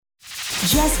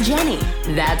Just Jenny.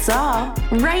 That's all.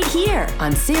 Right here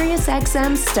on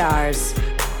SiriusXM Stars.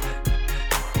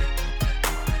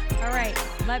 All right.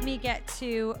 Let me get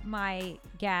to my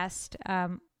guest.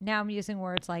 Now I'm using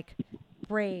words like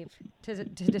brave to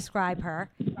describe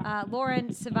her. Lauren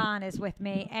Sivan is with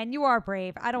me, and you are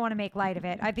brave. I don't want to make light of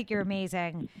it. I think you're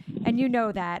amazing, and you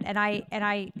know that. And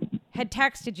I had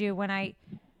texted you when I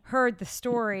heard the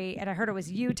story, and I heard it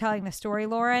was you telling the story,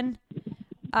 Lauren.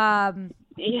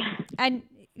 Yeah. And,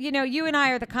 you know, you and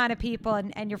I are the kind of people,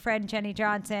 and your friend Jenny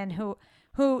Johnson, who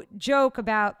joke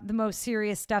about the most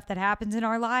serious stuff that happens in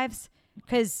our lives,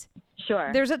 because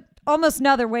Sure. there's almost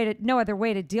no other way to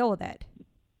deal with it.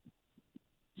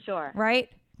 Sure. Right?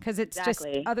 Because it's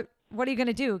Exactly. just what are you going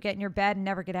to do? Get in your bed and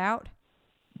never get out?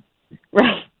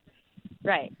 Right.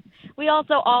 Right. We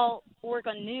also all work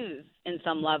on news in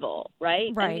some level,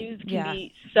 right? Right. And news can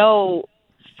be so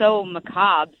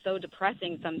macabre, so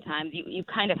depressing sometimes. You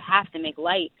kind of have to make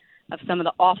light of some of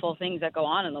the awful things that go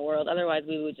on in the world. Otherwise,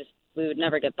 we would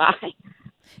never get by.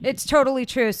 It's totally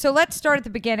true. So let's start at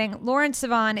the beginning. Lauren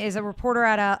Sivan is a reporter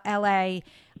out of L.A.,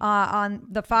 on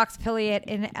the Fox affiliate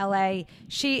in L.A.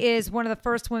 She is one of the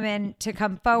first women to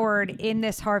come forward in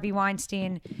this Harvey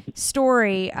Weinstein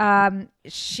story. Tell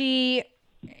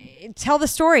the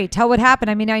story. Tell what happened.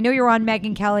 I mean, I know you were on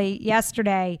Megyn Kelly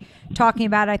yesterday talking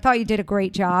about it. I thought you did a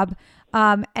great job.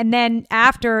 And then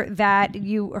after that,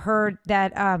 you heard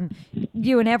that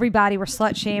you and everybody were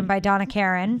slut-shamed by Donna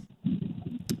Karan.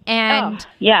 And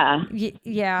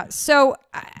yeah. So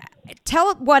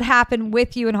tell what happened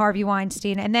with you and Harvey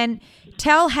Weinstein, and then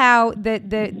tell how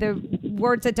the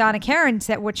words that Donna Karan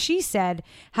said, what she said,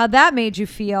 how that made you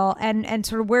feel, and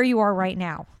sort of where you are right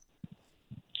now.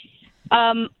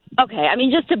 Okay. I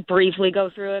mean, just to briefly go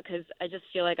through it, because I just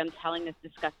feel like I'm telling this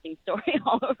disgusting story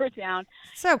all over town.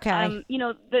 It's okay. You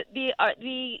know, the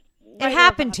it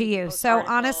happened to you. So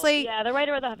article, honestly, yeah, the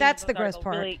writer of the Huffington that's the Post gross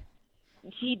article part. Really,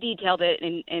 she detailed it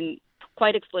in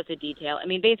quite explicit detail. I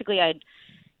mean, basically, I'd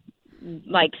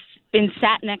been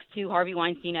sat next to Harvey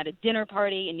Weinstein at a dinner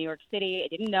party in New York City. I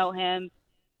didn't know him.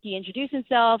 He introduced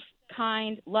himself,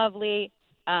 kind, lovely.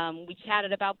 We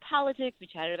chatted about politics. We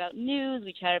chatted about news.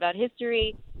 We chatted about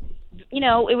history. You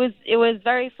know, it was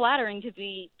very flattering to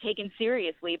be taken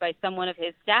seriously by someone of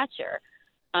his stature.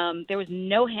 There was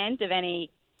no hint of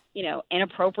any,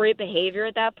 inappropriate behavior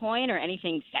at that point or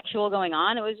anything sexual going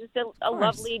on. It was just a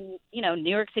lovely, New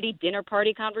York City dinner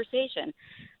party conversation.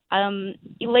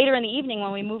 Later in the evening,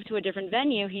 when we moved to a different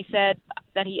venue, he said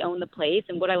that he owned the place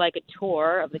and would I like a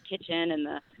tour of the kitchen and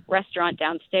the restaurant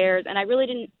downstairs. And I really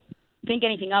didn't think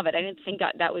anything of it. I didn't think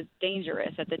that was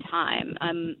dangerous at the time.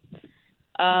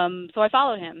 So I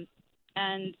followed him,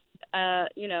 and to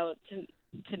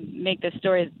make this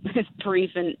story as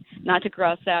brief and not to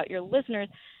gross out your listeners,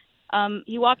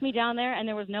 he walked me down there, and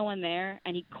there was no one there,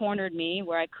 and he cornered me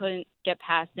where I couldn't get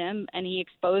past him, and he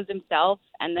exposed himself,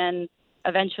 and then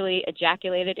eventually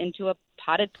ejaculated into a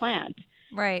potted plant.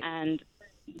 Right. And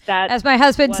that, as my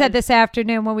husband said this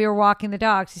afternoon when we were walking the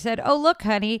dogs, he said, "Oh, look,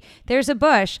 honey, there's a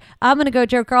bush. I'm going to go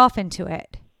jerk off into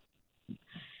it."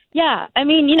 Yeah, I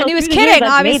mean, and he was kidding.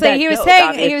 Obviously, he was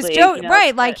saying he was joking,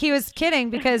 right? Like he was kidding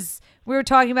because we were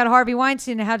talking about Harvey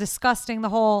Weinstein and how disgusting the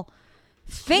whole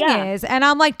thing is. And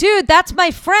I'm like, dude, that's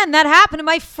my friend. That happened to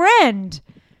my friend.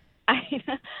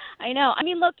 I know. I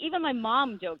mean, look, even my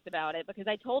mom joked about it because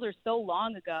I told her so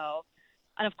long ago,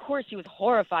 and of course she was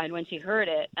horrified when she heard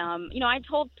it. I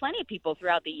told plenty of people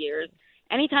throughout the years.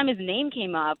 Anytime his name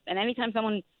came up, and anytime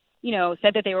someone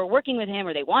said that they were working with him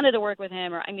or they wanted to work with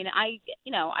him, or,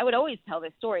 I would always tell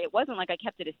this story. It wasn't like I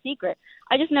kept it a secret.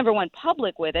 I just never went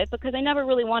public with it because I never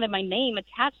really wanted my name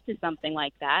attached to something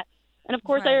like that. And of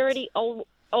course, right. I already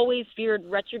always feared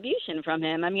retribution from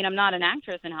him. I mean, I'm not an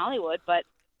actress in Hollywood, but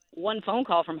one phone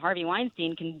call from Harvey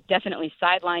Weinstein can definitely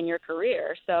sideline your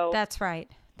career. So that's right.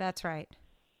 That's right.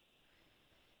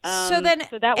 So that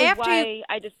was why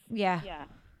I just, yeah.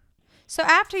 So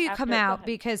after you come out,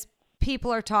 because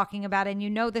people are talking about it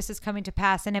and this is coming to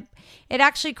pass, and it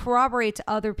actually corroborates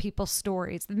other people's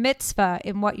stories. The mitzvah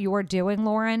in what you're doing,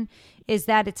 Lauren, is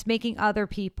that it's making other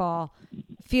people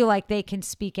feel like they can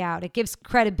speak out. It gives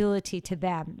credibility to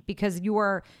them because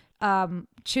you're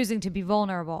choosing to be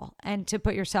vulnerable and to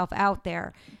put yourself out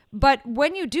there. But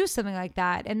when you do something like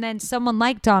that, and then someone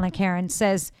like Donna Karan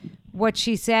says what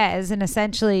she says and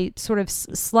essentially sort of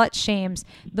slut shames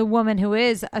the woman who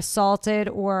is assaulted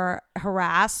or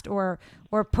harassed or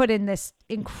put in this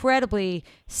incredibly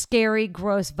scary,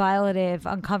 gross, violative,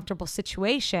 uncomfortable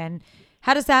situation,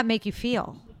 how does that make you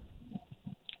feel?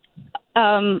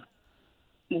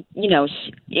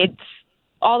 It's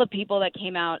all the people that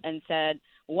came out and said,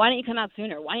 why don't you come out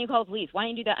sooner? Why don't you call the police? Why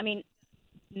don't you do that? I mean,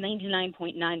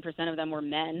 99.9% of them were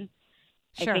men.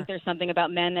 Sure. I think there's something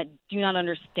about men that do not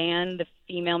understand the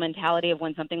female mentality of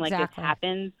when something like this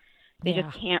happens. They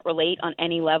just can't relate on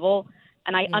any level.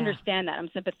 And I understand that. I'm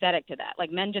sympathetic to that.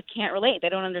 Like, men just can't relate. They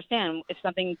don't understand. If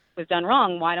something was done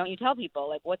wrong, why don't you tell people?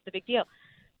 Like, what's the big deal?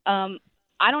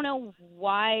 I don't know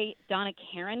why Donna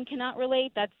Karan cannot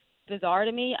relate. That's bizarre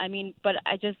to me. I mean, but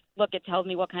I just, look, it tells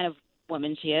me what kind of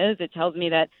woman she is. It tells me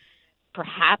that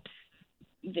perhaps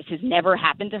this has never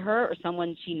happened to her or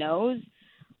someone she knows.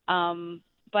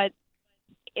 But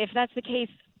if that's the case,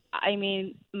 I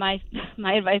mean, my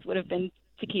advice would have been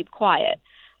to keep quiet.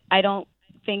 I don't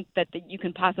think that you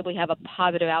can possibly have a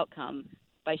positive outcome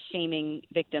by shaming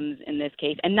victims in this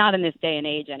case, and not in this day and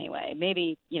age anyway.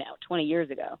 Maybe, 20 years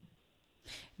ago.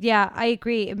 Yeah, I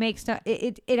agree. It makes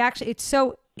it actually, it's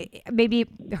so, maybe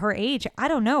her age, I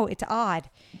don't know. It's odd.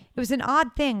 It was an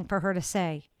odd thing for her to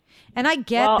say. And I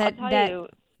get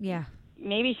yeah.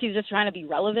 Maybe she's just trying to be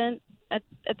relevant at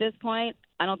this point.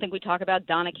 I don't think we talk about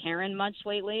Donna Karan much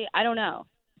lately. I don't know.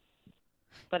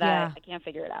 But I can't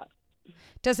figure it out.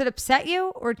 Does it upset you,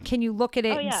 or can you look at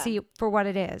it and see it for what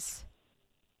it is?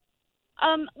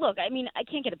 Look, I mean, I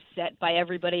can't get upset by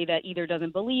everybody that either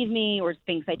doesn't believe me or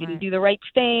thinks I didn't do the right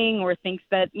thing or thinks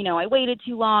that, I waited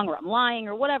too long or I'm lying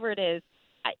or whatever it is.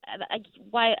 I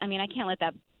can't let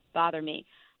that bother me.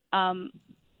 I'm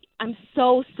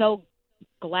so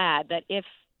glad that if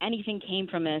anything came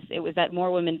from this, it was that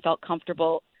more women felt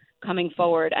comfortable coming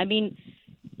forward. I mean,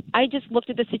 I just looked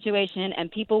at the situation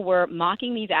and people were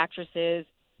mocking these actresses.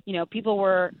 People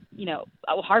were,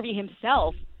 Harvey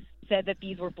himself said that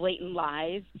these were blatant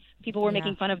lies. People were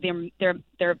making fun of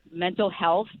their mental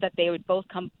health that they would both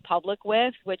come public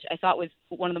with, which I thought was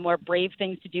one of the more brave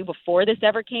things to do before this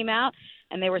ever came out.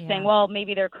 And they were saying, well,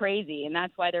 maybe they're crazy and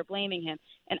that's why they're blaming him.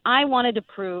 And I wanted to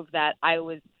prove that I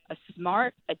was a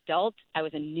smart adult. I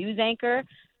was a news anchor.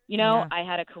 I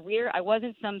had a career. I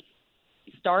wasn't some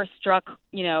starstruck,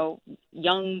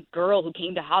 young girl who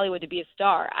came to Hollywood to be a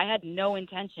star. I had no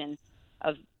intention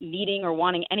of needing or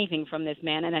wanting anything from this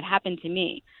man, and it happened to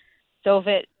me. So if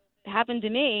it happened to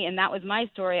me and that was my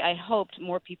story, I hoped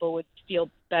more people would feel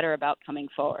better about coming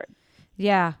forward.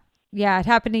 Yeah. Yeah, it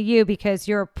happened to you because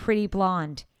you're a pretty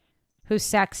blonde who's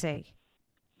sexy.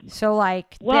 So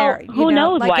who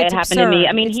knows why it happened to me?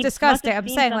 I mean, it's he disgusting. I'm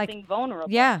saying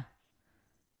vulnerable. Yeah.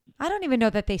 I don't even know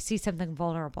that they see something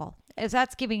vulnerable. As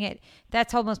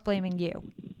that's almost blaming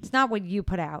you. It's not what you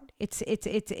put out. It's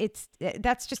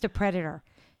that's just a predator.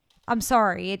 I'm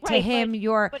sorry. To him,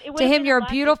 you're a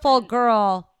beautiful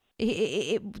girl.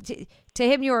 To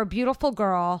him, you're a beautiful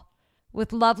girl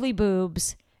with lovely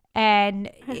boobs. And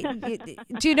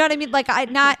do you know what I mean?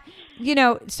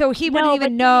 So he wouldn't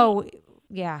even know.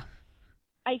 Yeah.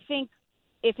 I think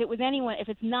if it was anyone, if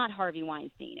it's not Harvey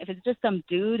Weinstein, if it's just some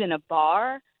dude in a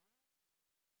bar,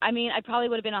 I mean, I probably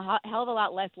would have been a hell of a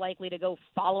lot less likely to go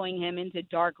following him into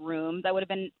dark rooms. I would have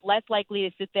been less likely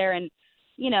to sit there and,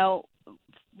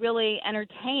 really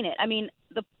entertain it. I mean,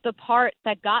 the part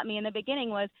that got me in the beginning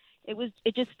was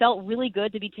it just felt really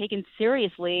good to be taken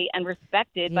seriously and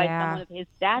respected by someone of his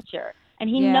stature. And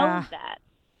he knows that.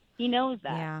 He knows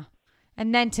that. Yeah.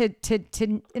 And then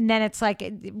and then it's like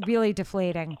really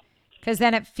deflating, because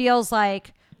then it feels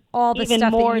like all the even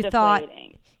stuff more that you deflating.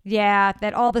 thought. Yeah,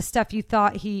 that all the stuff you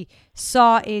thought he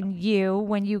saw in you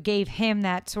when you gave him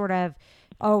that sort of,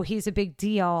 oh, he's a big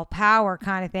deal, power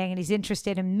kind of thing, and he's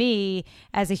interested in me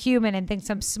as a human and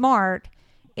thinks I'm smart.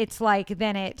 It's like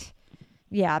then it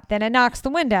knocks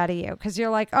the wind out of you, because you're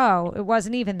like, oh, it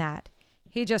wasn't even that.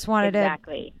 He just wanted to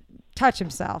touch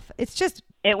himself. It's just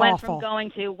It went awful. from going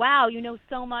to, wow, you know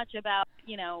so much about,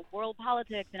 world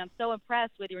politics, and I'm so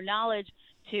impressed with your knowledge,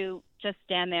 to just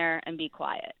stand there and be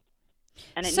quiet.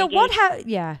 And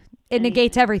it it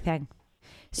negates everything.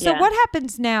 So what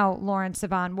happens now, Lauren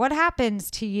Sivan? What happens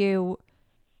to you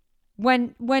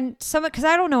when someone, because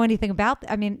I don't know anything about,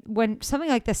 when something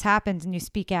like this happens and you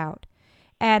speak out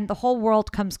and the whole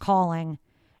world comes calling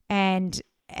and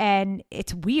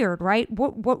it's weird, right?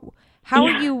 How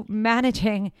are you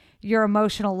managing your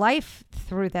emotional life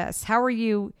through this? How are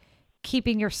you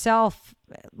keeping yourself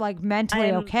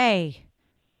mentally okay?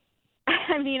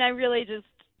 I mean, I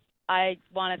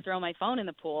want to throw my phone in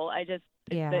the pool.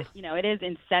 it is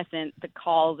incessant, the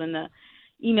calls and the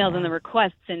emails and the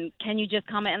requests. And can you just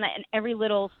comment on that? And every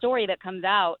little story that comes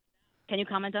out, can you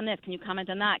comment on this? Can you comment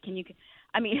on that?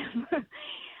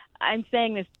 I'm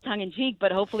saying this tongue in cheek,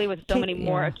 but hopefully with so many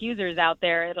more accusers out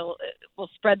there,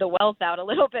 people spread the wealth out a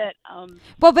little bit.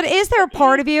 Well, but is there a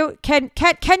part of you, can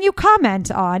you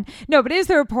comment on, no, but is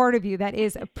there a part of you that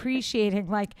is appreciating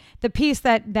like the piece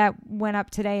that went up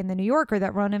today in the New Yorker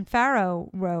that Ronan Farrow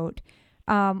wrote,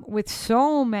 with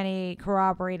so many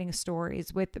corroborating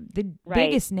stories with the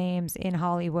biggest names in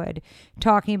Hollywood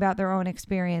talking about their own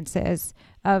experiences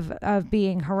of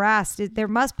being harassed? There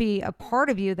must be a part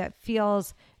of you that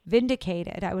feels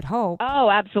vindicated, I would hope. Oh,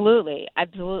 absolutely.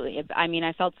 Absolutely. I mean,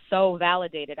 I felt so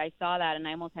validated. I saw that and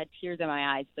I almost had tears in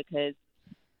my eyes because,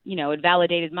 it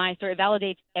validated my story. It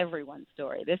validates everyone's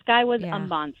story. This guy was a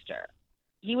monster.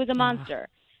 He was a monster.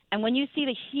 And when you see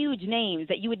the huge names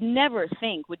that you would never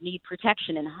think would need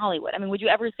protection in Hollywood, I mean, would you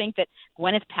ever think that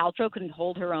Gwyneth Paltrow couldn't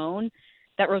hold her own,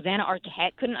 that Rosanna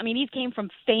Arquette couldn't? I mean, these came from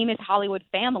famous Hollywood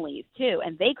families, too,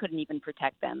 and they couldn't even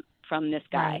protect them from this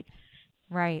guy.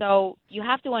 Right. So you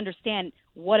have to understand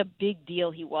what a big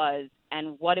deal he was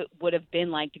and what it would have been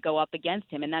like to go up against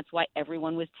him, and that's why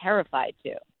everyone was terrified,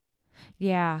 too.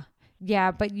 Yeah.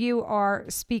 Yeah, but you are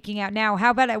speaking out now.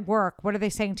 How about at work? What are they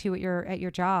saying to you at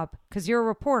your job? Because you're a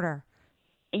reporter.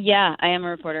 Yeah, I am a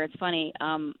reporter. It's funny.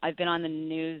 I've been on the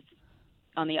news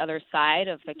on the other side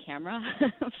of the camera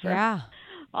for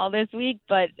all this week,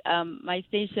 but my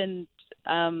station,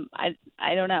 I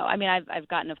don't know. I mean, I've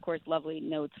gotten, of course, lovely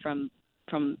notes from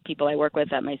people I work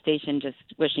with at my station just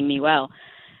wishing me well.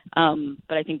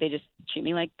 But I think they just treat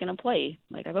me like an employee,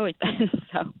 like I've always been.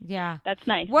 So that's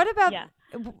nice. What about? Yeah.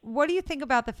 What do you think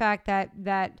about the fact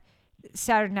that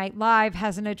Saturday Night Live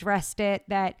hasn't addressed it,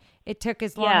 that it took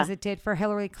as long as it did for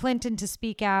Hillary Clinton to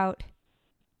speak out?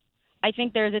 I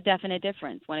think there's a definite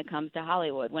difference when it comes to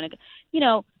Hollywood.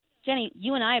 Jenny,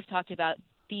 you and I have talked about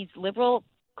these liberal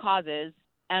causes,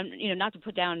 and, not to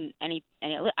put down any,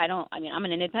 I'm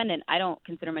an independent. I don't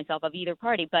consider myself of either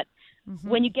party, but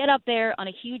when you get up there on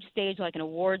a huge stage, like an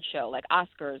award show, like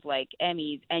Oscars, like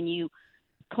Emmys, and you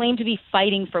claim to be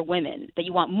fighting for women, that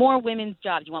you want more women's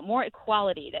jobs, you want more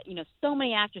equality, that, so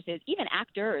many actresses, even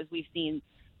actors we've seen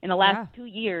in the last 2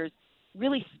 years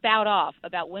really spout off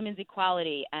about women's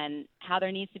equality and how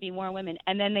there needs to be more women.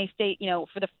 And then they stay,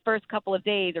 for the first couple of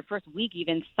days or first week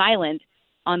even silent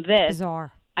on this.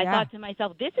 Bizarre. I thought to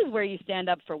myself, this is where you stand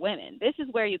up for women. This is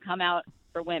where you come out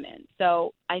for women.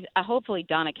 So I hopefully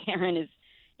Donna Karan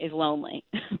is lonely.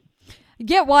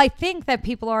 Yeah, well, I think that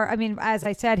people are, as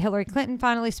I said, Hillary Clinton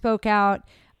finally spoke out.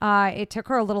 It took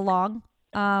her a little long.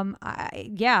 I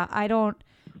don't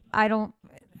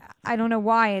know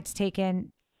why it's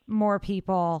taken more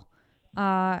people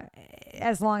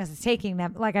as long as it's taking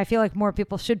them. Like, I feel like more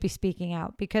people should be speaking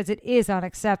out because it is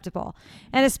unacceptable.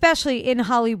 And especially in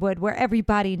Hollywood, where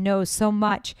everybody knows so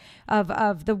much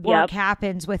of the work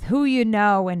happens with who you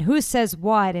know and who says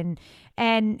what, and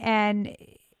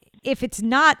if it's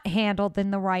not handled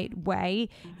in the right way,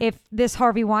 if this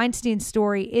Harvey Weinstein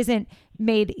story isn't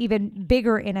made even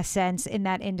bigger in a sense in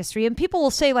that industry, and people will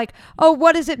say like, oh,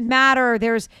 what does it matter?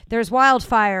 There's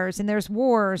wildfires and there's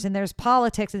wars and there's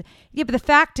politics. Yeah, but the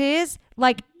fact is,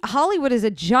 like, Hollywood is a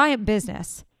giant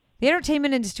business. The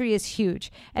entertainment industry is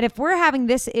huge. And if we're having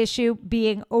this issue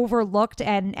being overlooked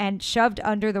and shoved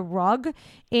under the rug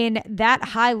in that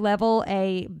high level,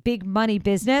 a big money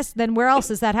business, then where else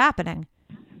is that happening?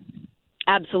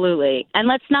 Absolutely. And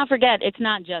let's not forget, it's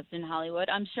not just in Hollywood.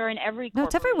 I'm sure in every No,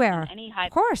 it's everywhere.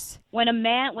 Of course. When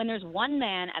there's one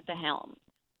man at the helm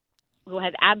who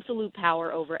has absolute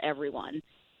power over everyone,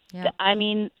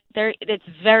 it's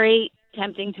very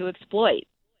tempting to exploit.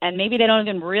 And maybe they don't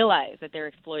even realize that they're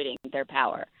exploiting their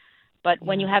power. But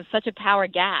when you have such a power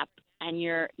gap and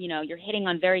you're hitting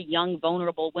on very young,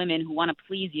 vulnerable women who want to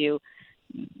please you,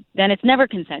 then it's never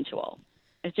consensual.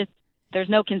 It's just, there's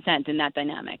no consent in that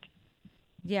dynamic.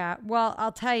 Yeah, well,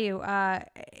 I'll tell you,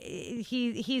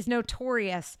 he's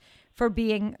notorious for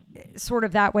being sort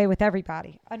of that way with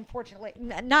everybody, unfortunately.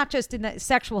 Not just in the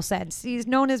sexual sense. He's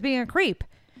known as being a creep.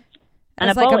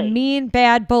 As like a mean,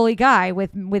 bad, bully guy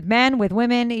with men, with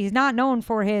women. He's not known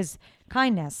for his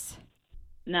kindness.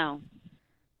 No.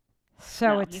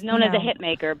 So he's known as a hit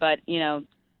maker, but,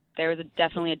 there was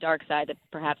definitely a dark side that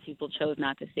perhaps people chose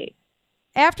not to see.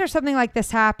 After something like this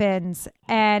happens,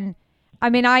 and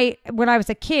when I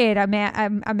was a kid, a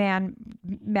man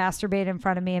masturbated in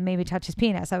front of me and made me touch his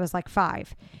penis. I was like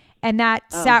 5. And that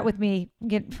sat with me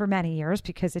for many years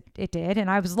because it did. And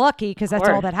I was lucky because that's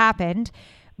all that happened.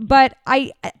 But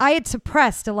I had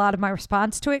suppressed a lot of my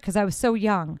response to it because I was so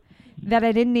young that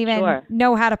I didn't even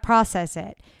know how to process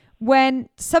it. When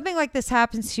something like this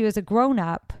happens to you as a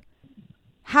grown-up,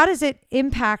 how does it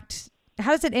impact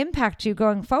you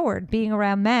going forward, being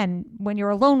around men when you're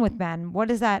alone with men?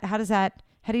 What is that? How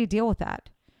do you deal with that?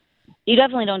 you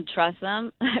definitely don't trust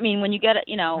them. I mean, when you get it,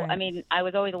 Right. I mean, I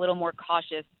was always a little more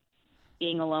cautious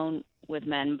being alone with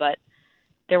men, but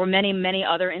there were many, many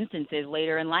other instances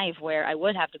later in life where I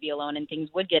would have to be alone and things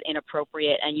would get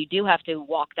inappropriate. And you do have to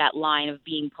walk that line of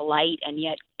being polite and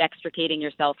yet extricating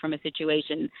yourself from a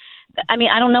situation. I mean,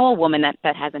 I don't know a woman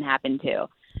that hasn't happened to.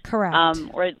 Correct.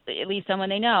 Or at least someone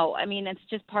they know. I mean, it's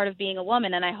just part of being a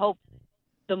woman. And I hope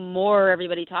the more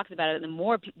everybody talks about it, the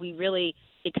more we really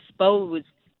expose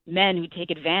men who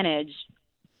take advantage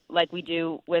like we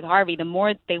do with Harvey, the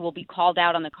more they will be called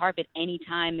out on the carpet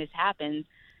anytime this happens.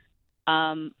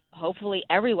 Hopefully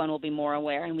everyone will be more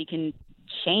aware and we can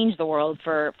change the world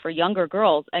for younger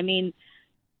girls. I mean,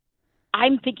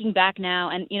 I'm thinking back now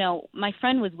and, my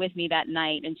friend was with me that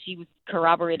night and she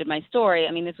corroborated my story.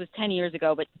 I mean, this was 10 years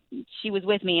ago, but she was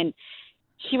with me and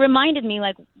she reminded me,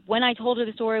 like, when I told her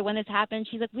the story, when this happened,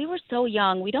 she's like, we were so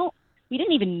young. We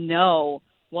didn't even know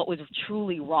what was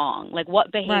truly wrong, like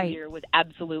what behavior was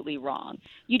absolutely wrong.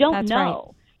 You don't That's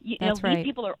know. Right. These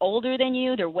people are older than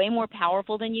you. They're way more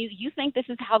powerful than you. You think this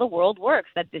is how the world works,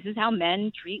 that this is how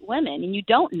men treat women, and you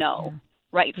don't know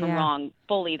right from wrong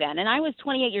fully then. And I was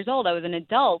 28 years old. I was an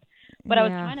adult, but I was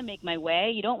trying to make my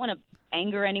way. You don't want to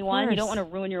anger anyone. You don't want to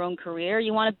ruin your own career.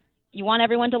 You want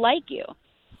everyone to like you.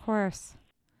 Of course.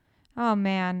 Oh,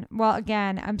 man. Well,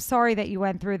 again, I'm sorry that you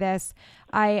went through this.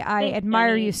 I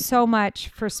admire you so much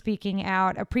for speaking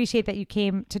out. Appreciate that you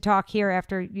came to talk here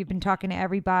after you've been talking to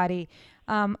everybody.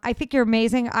 I think you're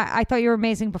amazing. I thought you were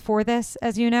amazing before this,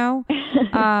 as you know.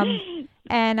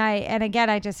 And again,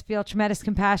 I just feel tremendous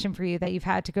compassion for you that you've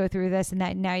had to go through this and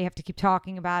that now you have to keep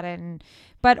talking about it.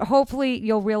 But hopefully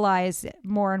you'll realize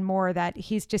more and more that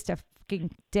he's just a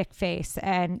fucking dick face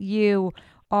and you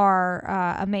are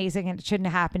amazing and it shouldn't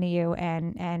have happened to you.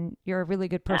 And you're a really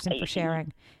good person for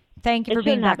sharing. Thank you for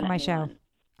being back on my show.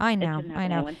 I know.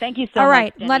 Thank you so much. All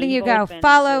right, Jenny. letting you You've go. always been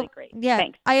Follow. really great. Yeah,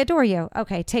 Thanks. I adore you.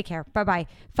 Okay, take care. Bye-bye.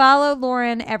 Follow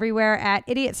Lauren everywhere at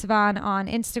Idiot Sivan on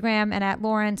Instagram and at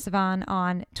Lauren Sivan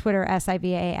on Twitter,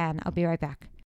 Sivan. I'll be right back.